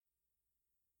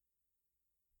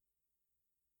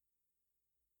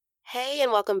Hey,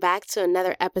 and welcome back to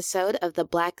another episode of the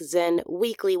Black Zen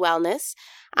Weekly Wellness.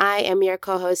 I am your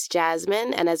co-host,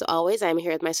 Jasmine, and as always, I'm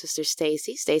here with my sister,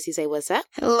 Stacy. Stacy, say what's up.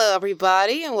 Hello,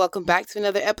 everybody, and welcome back to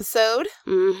another episode.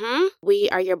 We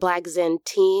are your Black Zen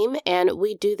team, and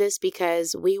we do this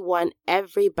because we want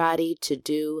everybody to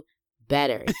do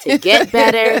better, to get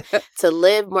better, to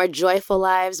live more joyful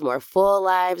lives, more full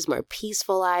lives, more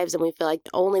peaceful lives. And we feel like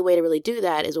the only way to really do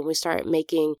that is when we start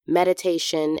making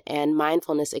meditation and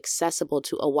mindfulness accessible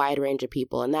to a wide range of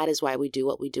people. And that is why we do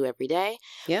what we do every day.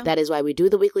 Yeah. That is why we do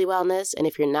the weekly wellness. And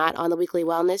if you're not on the weekly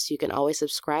wellness, you can always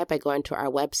subscribe by going to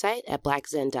our website at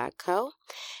blackzen.co.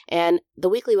 And the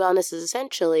weekly wellness is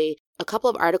essentially a couple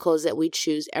of articles that we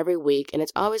choose every week, and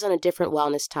it's always on a different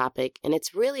wellness topic. And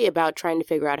it's really about trying to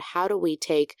figure out how do we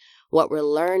take what we're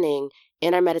learning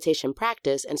in our meditation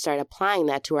practice and start applying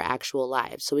that to our actual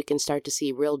lives so we can start to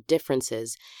see real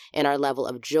differences in our level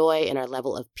of joy and our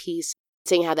level of peace,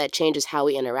 seeing how that changes how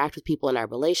we interact with people in our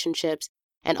relationships.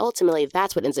 And ultimately,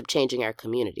 that's what ends up changing our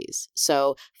communities.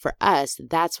 So for us,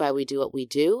 that's why we do what we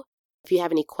do. If you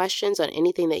have any questions on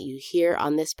anything that you hear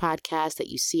on this podcast that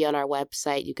you see on our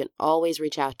website, you can always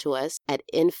reach out to us at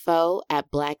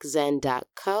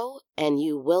info@blackzen.co and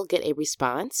you will get a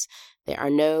response. There are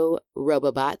no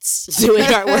robobots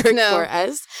doing our work for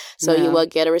us. So you will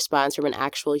get a response from an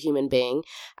actual human being.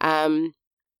 And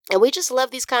we just love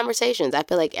these conversations. I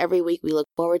feel like every week we look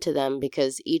forward to them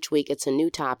because each week it's a new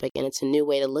topic and it's a new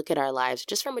way to look at our lives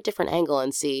just from a different angle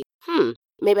and see,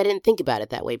 maybe I didn't think about it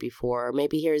that way before. Or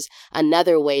maybe here's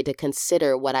another way to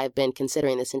consider what I've been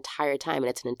considering this entire time,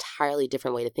 and it's an entirely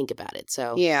different way to think about it.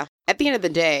 So yeah, at the end of the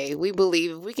day, we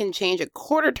believe if we can change a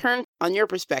quarter turn on your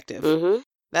perspective,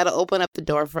 that'll open up the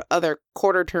door for other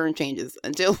quarter turn changes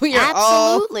until we are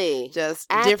all just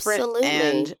different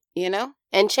and,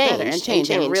 and change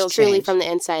and real truly change from the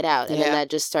inside out. And then that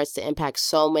just starts to impact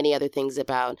so many other things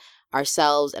about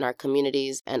ourselves and our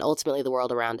communities and ultimately the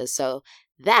world around us. So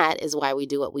that is why we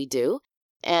do what we do.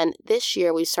 And this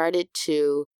year we started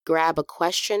to grab a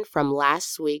question from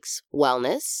last week's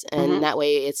wellness. And that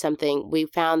way it's something we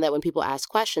found that when people ask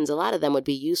questions, a lot of them would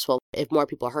be useful if more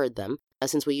people heard them,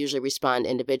 since we usually respond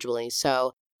individually.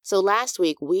 So last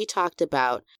week we talked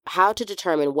about how to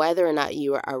determine whether or not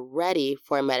you are ready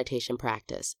for a meditation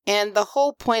practice. And the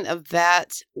whole point of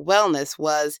that wellness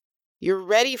was you're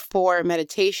ready for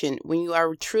meditation when you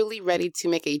are truly ready to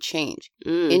make a change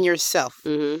in yourself.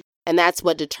 And that's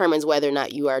what determines whether or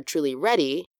not you are truly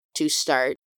ready to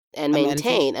start and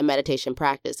maintain a meditation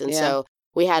practice. And so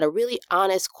we had a really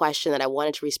honest question that I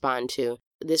wanted to respond to.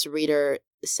 This reader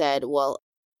said, well,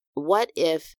 what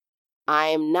if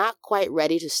I'm not quite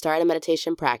ready to start a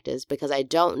meditation practice because I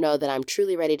don't know that I'm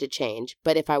truly ready to change,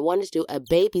 but if I wanted to do a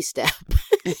baby step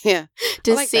to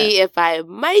see if I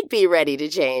might be ready to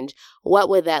change, what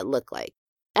would that look like?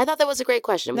 I thought that was a great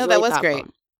question. That was great.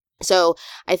 So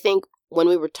I think when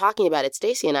we were talking about it,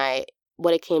 Stacy and I,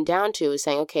 what it came down to is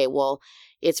saying, okay, well,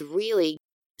 it's really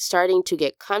starting to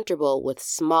get comfortable with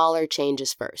smaller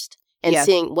changes first. And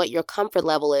seeing what your comfort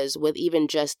level is with even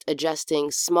just adjusting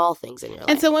small things in your life.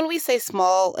 And so when we say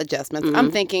small adjustments,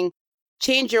 I'm thinking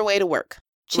change your way to work.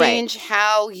 Change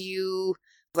how you,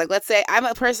 let's say I'm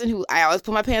a person who I always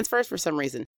put my pants first for some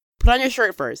reason. Put on your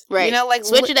shirt first. Right.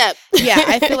 Switch it up.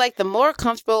 I feel like the more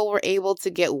comfortable we're able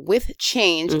to get with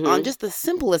change on just the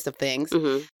simplest of things,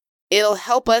 it'll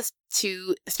help us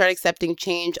to start accepting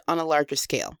change on a larger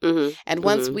scale. And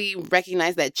once we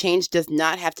recognize that change does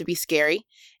not have to be scary,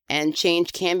 and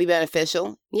change can be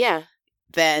beneficial,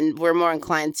 then we're more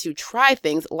inclined to try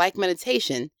things like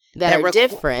meditation that are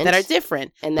different.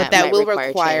 And that will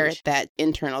require that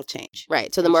internal change.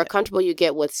 Right. So the more comfortable you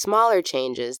get with smaller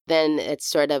changes, then it's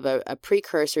sort of a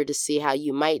precursor to see how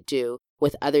you might do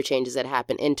with other changes that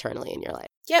happen internally in your life.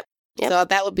 Yep. So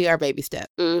that would be our baby step.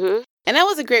 And that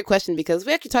was a great question because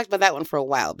we actually talked about that one for a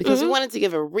while because we wanted to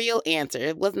give a real answer.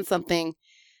 It wasn't something...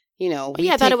 I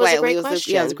thought it was a great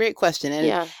question. It was a great question.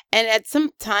 And at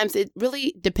some times, it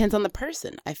really depends on the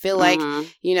person. I feel like,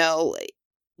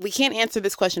 we can't answer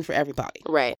this question for everybody.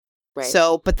 Right.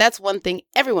 So, but that's one thing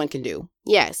everyone can do.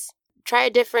 Yes. Try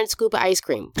a different scoop of ice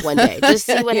cream one day. Just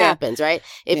see what happens, right?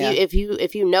 If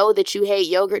you know that you hate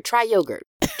yogurt, try yogurt.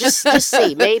 Just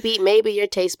see. Maybe your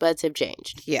taste buds have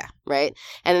changed. Yeah. Right?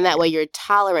 And then that way your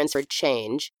tolerance for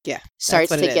change starts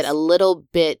to get a little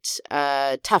bit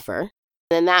tougher.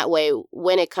 And that way,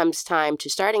 when it comes time to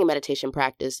starting a meditation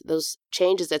practice, those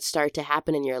changes that start to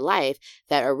happen in your life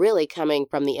that are really coming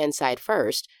from the inside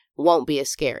first won't be as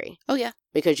scary. Oh, yeah.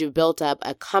 Because you've built up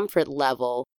a comfort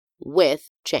level with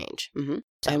change.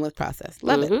 And with process.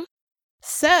 Love it.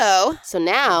 So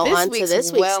now on to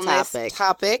this week's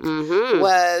topic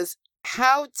was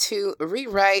how to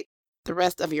rewrite the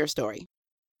rest of your story.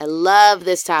 I love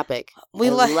this topic.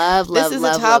 Love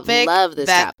this topic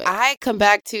that I come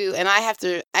back to, and I have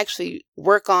to actually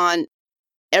work on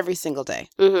every single day.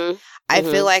 I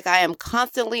feel like I am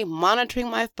constantly monitoring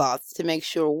my thoughts to make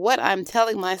sure what I'm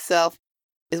telling myself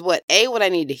is what I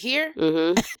need to hear,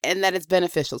 and that it's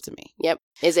beneficial to me. Yep.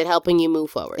 Is it helping you move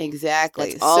forward?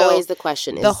 Exactly. That's always the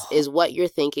question, is what you're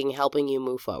thinking helping you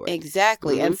move forward?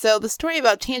 Exactly. And so the story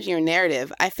about changing your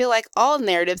narrative, I feel like all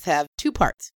narratives have two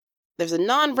parts. There's a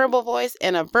nonverbal voice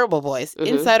and a verbal voice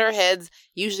inside our heads,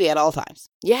 usually at all times.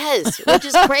 Yes, which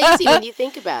is crazy when you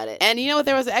think about it. And you know what?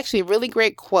 There was actually a really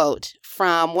great quote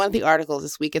from one of the articles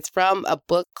this week. It's from a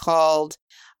book called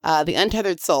The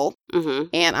Untethered Soul.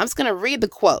 And I'm just going to read the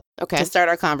quote to start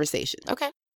our conversation. Okay.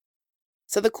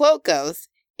 So the quote goes,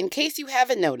 "In case you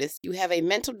haven't noticed, you have a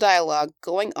mental dialogue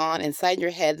going on inside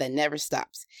your head that never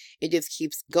stops. It just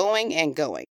keeps going and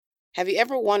going. Have you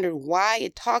ever wondered why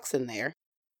it talks in there?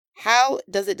 How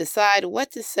does it decide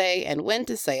what to say and when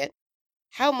to say it?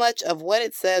 How much of what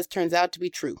it says turns out to be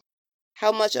true?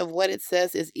 How much of what it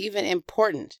says is even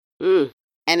important? And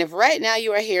if right now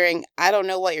you are hearing, I don't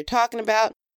know what you're talking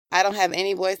about, I don't have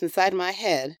any voice inside my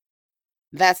head,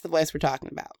 that's the voice we're talking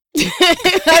about."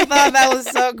 I thought that was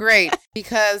so great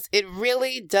because it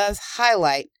really does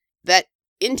highlight that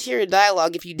interior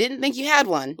dialogue. If you didn't think you had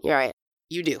one, you're right.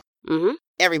 You do.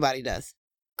 Everybody does.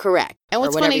 Correct. And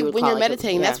what's funny, when you're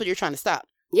meditating, that's what you're trying to stop.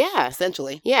 Yeah.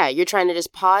 Essentially. Yeah. You're trying to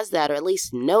just pause that or at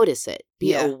least notice it.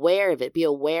 Be aware of it. Be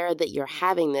aware that you're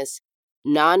having this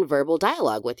nonverbal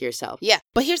dialogue with yourself. Yeah.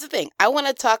 But here's the thing. I want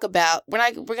to talk about, we're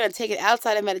going to take it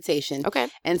outside of meditation. Okay.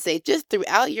 And say just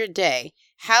throughout your day,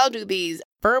 how do these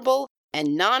verbal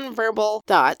and nonverbal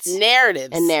thoughts,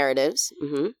 narratives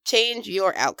change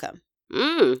your outcome?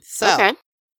 So,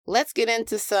 let's get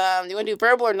into some. You want to do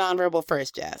verbal or nonverbal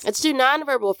first, Jazz? Let's do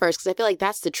nonverbal first because I feel like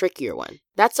that's the trickier one.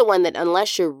 That's the one that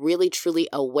unless you're really, truly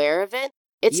aware of it,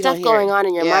 it's stuff going on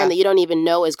in your mind that you don't even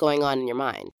know is going on in your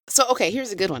mind. So, okay,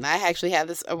 here's a good one. I actually had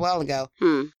this a while ago.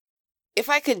 If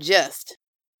I could just.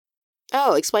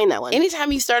 Oh, explain that one.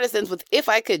 Anytime you start a sentence with "if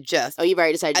I could just." Oh, you've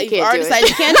already decided you can't do it. You've already decided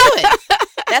you can't do it.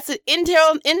 That's an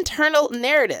internal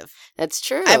narrative. That's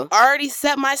true. I've already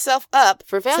set myself up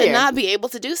for failure to not be able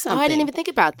to do something. Oh, I didn't even think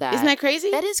about that. Isn't that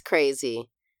crazy? That is crazy.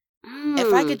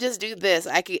 If I could just do this,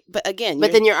 I could. But again,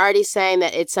 then you're already saying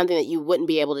that it's something that you wouldn't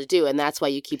be able to do, and that's why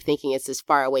you keep thinking it's this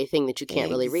far away thing that you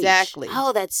can't really reach. Exactly.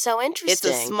 Oh, that's so interesting.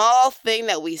 It's a small thing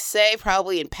that we say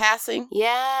probably in passing.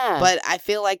 Yeah. But I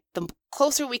feel like the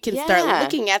closer we can start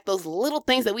looking at those little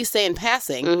things that we say in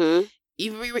passing,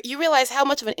 you realize how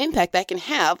much of an impact that can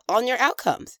have on your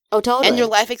outcomes. Oh, totally. And your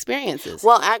life experiences.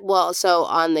 Well, so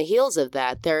on the heels of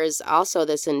that, there is also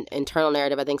this internal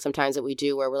narrative, I think, sometimes that we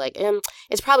do where we're like,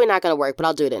 it's probably not going to work, but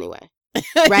I'll do it anyway.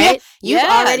 Right? You've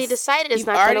already decided it's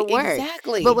not going to work.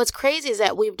 Exactly. But what's crazy is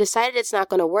that we've decided it's not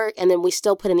going to work, and then we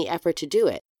still put in the effort to do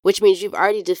it, which means you've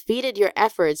already defeated your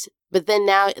efforts, but then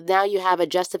now you have a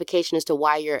justification as to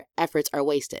why your efforts are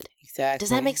wasted. Exactly. Does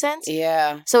that make sense?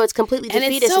 Yeah. So it's completely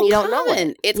defeatist and you don't know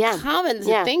it. It's common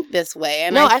to think this way.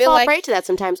 And no, I fall prey to that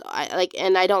sometimes.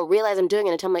 And I don't realize I'm doing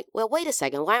it until I'm like, well, wait a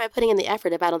second. Why am I putting in the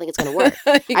effort if I don't think it's going to work?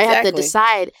 Exactly. I have to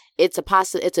decide it's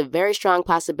a very strong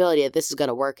possibility that this is going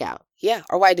to work out. Yeah.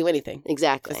 Or why do anything?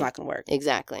 Exactly. It's not going to work.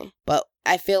 Exactly. But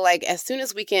I feel like as soon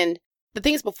as we can, the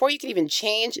thing is, before you can even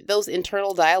change those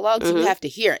internal dialogues, you have to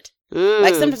hear it.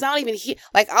 Like sometimes I don't even hear,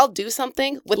 like I'll do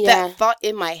something with that thought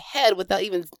in my head without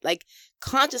even like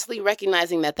consciously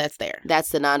recognizing that that's there. That's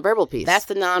the nonverbal piece. That's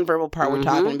the nonverbal part we're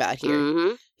talking about here.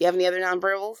 You have any other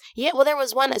nonverbals? Yeah, well, there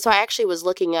was one. So I actually was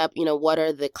looking up, what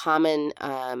are the common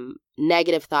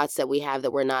negative thoughts that we have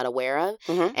that we're not aware of.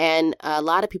 And a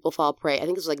lot of people fall prey. I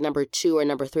think this was like number 2 or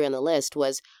number 3 on the list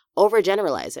was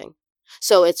overgeneralizing.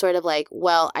 So it's sort of like,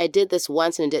 well, I did this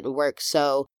once and it didn't work,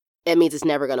 so it means it's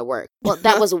never going to work. Well,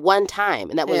 that was one time,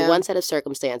 and that was one set of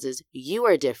circumstances. You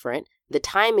are different. The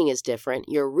timing is different.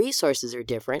 Your resources are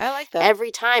different. I like that. Every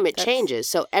time it changes.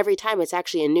 So every time it's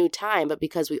actually a new time, but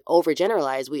because we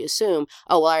overgeneralize, we assume,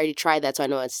 oh, well, I already tried that, so I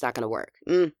know it's not going to work.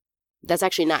 That's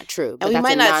actually not true. But and we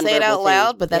might not say it out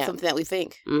loud, but that's something that we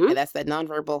think. And that's that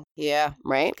nonverbal. Yeah.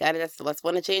 Right? Got it. That's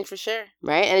one to change for sure.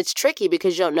 Right? And it's tricky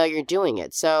because you don't know you're doing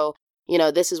it. So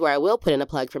this is where I will put in a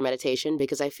plug for meditation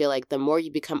because I feel like the more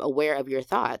you become aware of your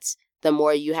thoughts, the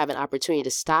more you have an opportunity to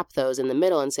stop those in the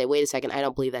middle and say, wait a second, I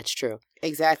don't believe that's true.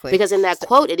 Exactly. Because in that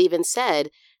quote, it even said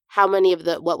how many of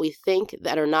what we think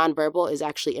that are nonverbal is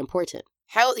actually important.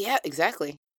 Yeah,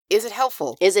 exactly. Is it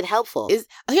helpful? Is it helpful?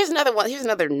 Here's another one. Here's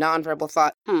another nonverbal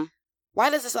thought. why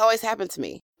does this always happen to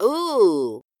me?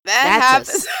 Ooh. That's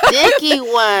happens. A sticky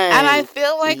one. And I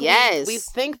feel like we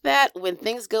think that when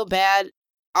things go bad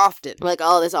often. Like,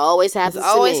 oh, this always happens This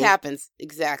always happens.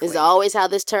 Exactly. This is always how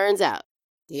this turns out.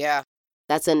 Yeah.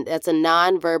 That's a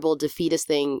nonverbal defeatist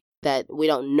thing that we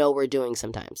don't know we're doing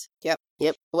sometimes.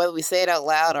 Yep. Whether we say it out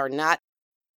loud or not,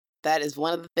 that is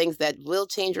one of the things that will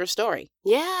change your story.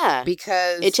 Yeah.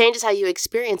 Because it changes how you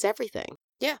experience everything.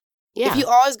 Yeah. Yeah. If you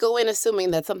always go in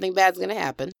assuming that something bad's going to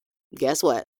happen, guess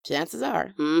what? Chances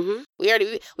are. Mm-hmm.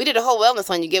 We did a whole wellness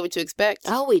on You Get What You Expect.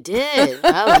 Oh, we did.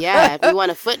 Oh, yeah. If you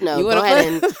want a footnote, go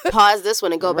ahead and pause this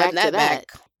one and go back to that.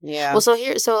 Yeah. Well, so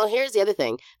here's the other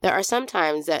thing. There are some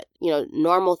times that,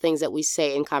 normal things that we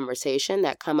say in conversation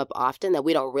that come up often that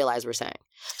we don't realize we're saying.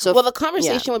 So, the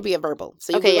conversation would be a verbal.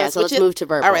 So so let's move to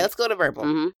verbal. All right, let's go to verbal.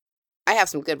 Mm-hmm. I have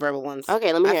some good verbal ones.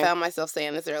 Okay, let me hear. I found myself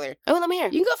saying this earlier. Oh, let me hear.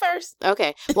 You can go first.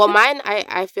 Okay. Well, mine,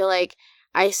 I feel like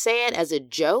I say it as a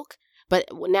joke. But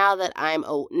now that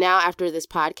now after this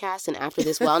podcast and after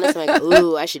this wellness, I'm like,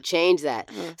 ooh, I should change that.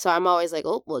 So I'm always like,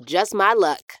 oh, well, just my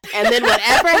luck. And then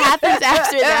whatever happens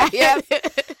after that,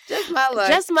 just my luck.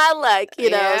 Just my luck,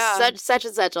 such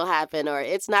and such will happen, or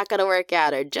it's not going to work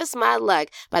out, or just my luck.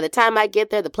 By the time I get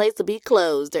there, the place will be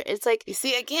closed. Or it's like, you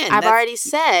see, again, I've already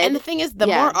said. And the thing is, the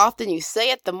more often you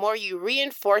say it, the more you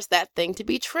reinforce that thing to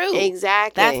be true.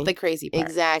 Exactly. That's the crazy part.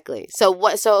 Exactly.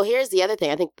 So here's the other thing.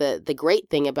 I think the great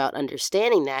thing about understanding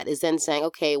that is then saying,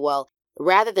 okay, well,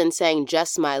 rather than saying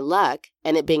just my luck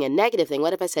and it being a negative thing,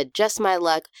 what if I said just my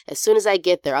luck? As soon as I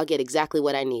get there, I'll get exactly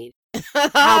what I need.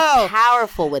 How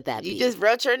powerful would that be? You just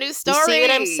wrote your new story. You see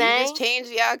what I'm saying? You just changed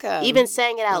the outcome. Even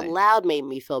saying it out loud made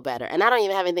me feel better. And I don't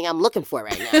even have anything I'm looking for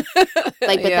right now.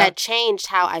 But that changed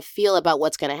how I feel about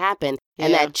what's going to happen.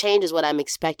 And that changes what I'm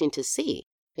expecting to see.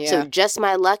 Yeah. So just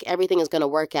my luck, everything is going to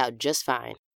work out just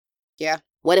fine. Yeah.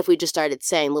 What if we just started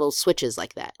saying little switches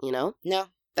like that, No,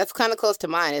 that's kind of close to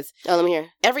mine. Let me hear.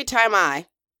 Every time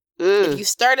if you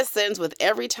start a sentence with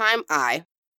every time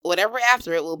whatever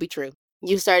after it will be true.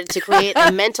 You started to create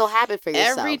a mental habit for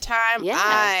yourself. Every time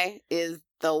is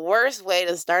the worst way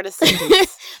to start a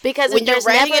sentence. Because when there's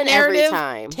you're writing never a narrative, every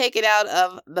time. Take it out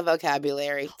of the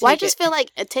vocabulary. I just feel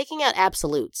like taking out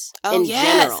absolutes in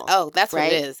general. Oh, that's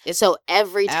what it is. So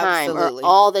every time or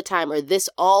all the time or this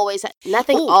always,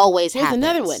 nothing always happens.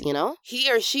 Here's another one.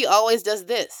 He or she always does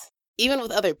this. Even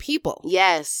with other people.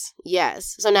 Yes.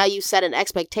 So now you set an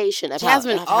expectation of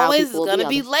Jasmine how always people going to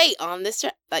be late on this.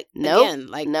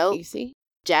 Nope. You see?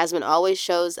 Jasmine always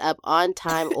shows up on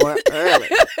time or early.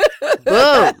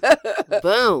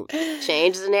 Boom.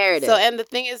 Change the narrative. So, and the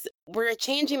thing is, we're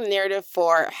changing the narrative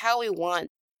for how we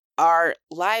want our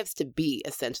lives to be,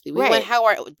 essentially. We want how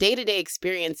our day-to-day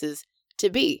experiences to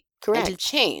be. Correct. And to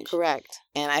change. Correct.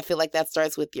 And I feel like that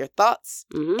starts with your thoughts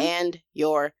and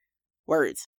your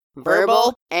words.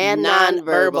 Verbal and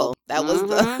nonverbal. That was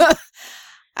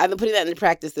I've been putting that into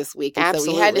practice this week. And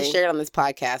so we had to share it on this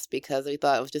podcast because we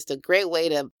thought it was just a great way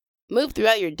to move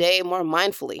throughout your day more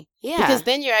mindfully. Yeah. Because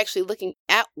then you're actually looking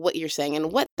at what you're saying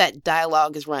and what that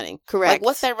dialogue is running. Correct. Like,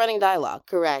 what's that running dialogue?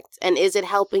 Correct. And is it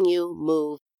helping you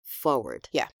move forward?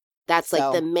 Yeah. That's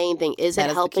like the main thing. Is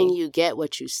it helping you get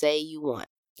what you say you want?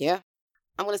 Yeah.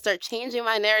 I'm going to start changing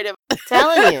my narrative. I'm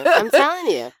telling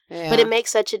you. Yeah. But it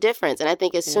makes such a difference. And I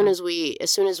think as soon as we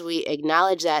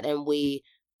acknowledge that and we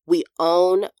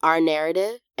own our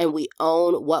narrative and we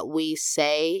own what we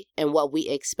say and what we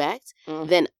expect,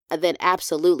 then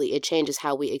absolutely it changes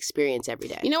how we experience every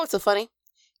day. You know what's so funny?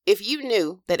 If you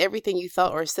knew that everything you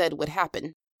thought or said would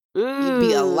happen, you'd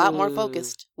be a lot more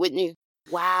focused, wouldn't you?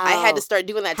 Wow. I had to start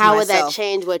doing that to myself. How would that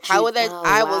change what you... How would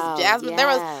that... Jasmine,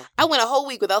 I went a whole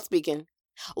week without speaking.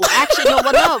 Well, actually, no.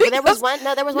 But there was one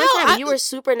time you were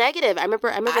super negative. I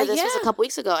remember this was a couple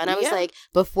weeks ago, and I was like,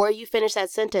 before you finish that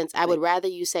sentence, I would rather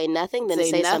you say nothing than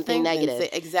say something negative.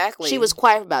 Exactly. She was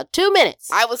quiet for about 2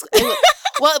 minutes. I was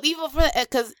well, even for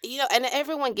because and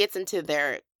everyone gets into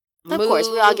their. Of course,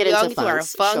 we all get into our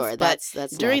funks. Sure, that's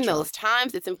during natural. those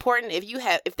times, it's important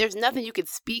if there's nothing you could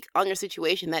speak on your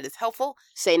situation that is helpful,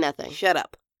 say nothing. Shut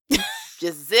up.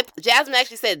 Just zip. Jasmine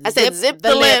actually said, zip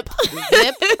the lip.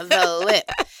 Zip the lip.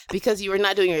 Because you are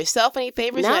not doing yourself any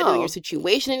favors. You're not doing your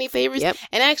situation any favors. Yep.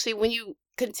 And actually, when you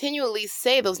continually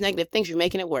say those negative things, you're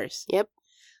making it worse. Yep.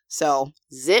 So,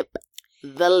 zip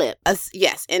the lip.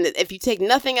 Yes. And if you take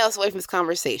nothing else away from this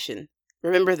conversation,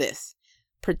 remember this.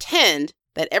 Pretend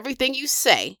that everything you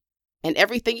say and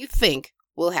everything you think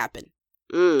will happen.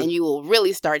 And you will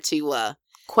really start to...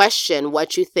 question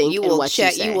what you think and what you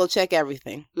say. You will check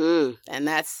everything. And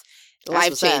that's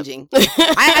life-changing.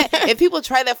 If people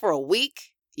try that for a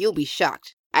week, you'll be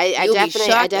shocked. I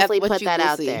definitely put that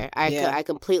out there. I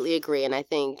completely agree. And I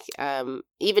think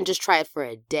even just try it for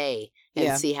a day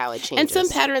and see how it changes. And some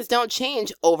patterns don't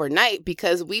change overnight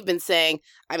because we've been saying,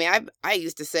 I mean, I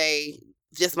used to say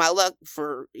just my luck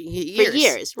for years. For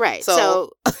years, right.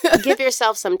 So give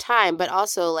yourself some time, but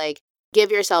also like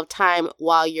give yourself time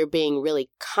while you're being really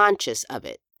conscious of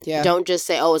it. Yeah. Don't just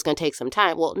say, oh, it's going to take some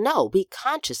time. Well, no, be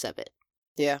conscious of it.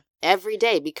 Yeah. Every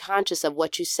day, be conscious of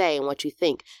what you say and what you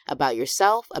think about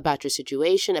yourself, about your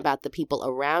situation, about the people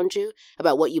around you,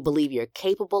 about what you believe you're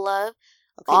capable of.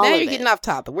 Okay, now you're getting off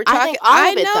topic. We're talking.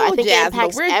 I think it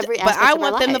impacts every aspect but I of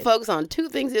my want them to life. focus on two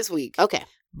things this week. Okay.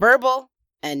 Verbal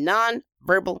and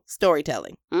non-verbal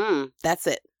storytelling. That's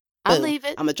it. I'll leave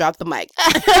it. I'm going to drop the mic.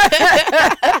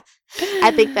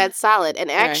 I think that's solid. And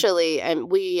actually,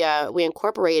 we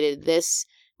incorporated this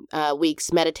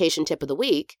week's meditation tip of the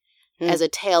week as a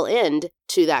tail end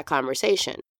to that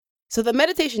conversation. So the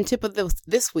meditation tip of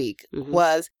this week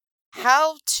was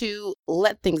how to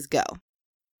let things go.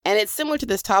 And it's similar to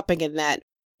this topic in that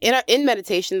in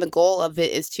meditation, the goal of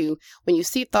it is to, when you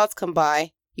see thoughts come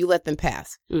by, you let them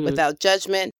pass without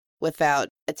judgment, without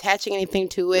attaching anything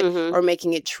to it or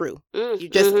making it true. You're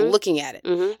just looking at it.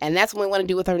 And that's what we want to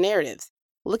do with our narratives.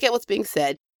 Look at what's being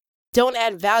said. Don't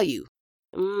add value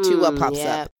to what pops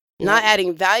up. Not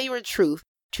adding value or truth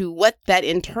to what that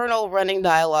internal running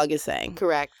dialogue is saying.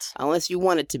 Correct. Unless you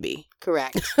want it to be.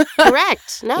 Correct.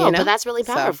 No, but that's really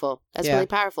powerful. That's really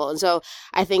powerful. And so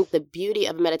I think the beauty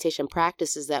of a meditation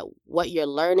practice is that what you're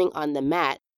learning on the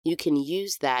mat, you can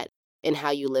use that in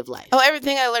how you live life. Oh,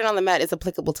 everything I learned on the mat is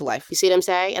applicable to life. You see what I'm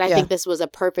saying? And I think this was a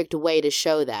perfect way to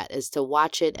show that, is to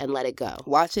watch it and let it go.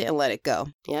 Watch it and let it go.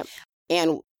 Yep.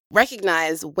 And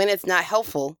recognize when it's not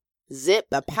helpful. Zip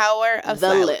the power of the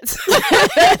silence.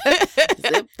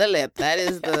 Zip the lip.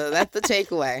 That's the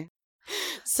takeaway.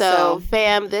 So,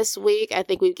 fam, this week, I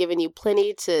think we've given you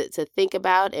plenty to think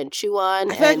about and chew on.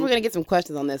 I feel like we're going to get some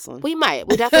questions on this one. We might.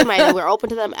 We definitely might. And we're open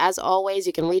to them. As always,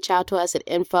 you can reach out to us at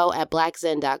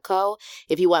info@blackzen.co.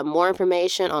 If you want more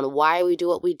information on why we do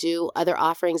what we do, other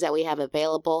offerings that we have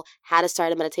available, how to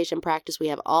start a meditation practice, we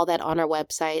have all that on our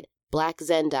website,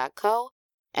 blackzen.co.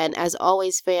 And as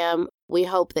always, fam, we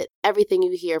hope that everything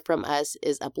you hear from us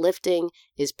is uplifting,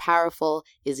 is powerful,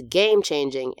 is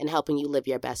game-changing, and helping you live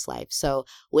your best life. So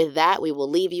with that, we will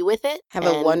leave you with it. Have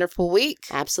a wonderful week.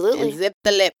 Absolutely. And zip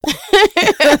the lip.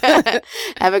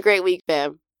 Have a great week,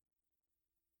 fam.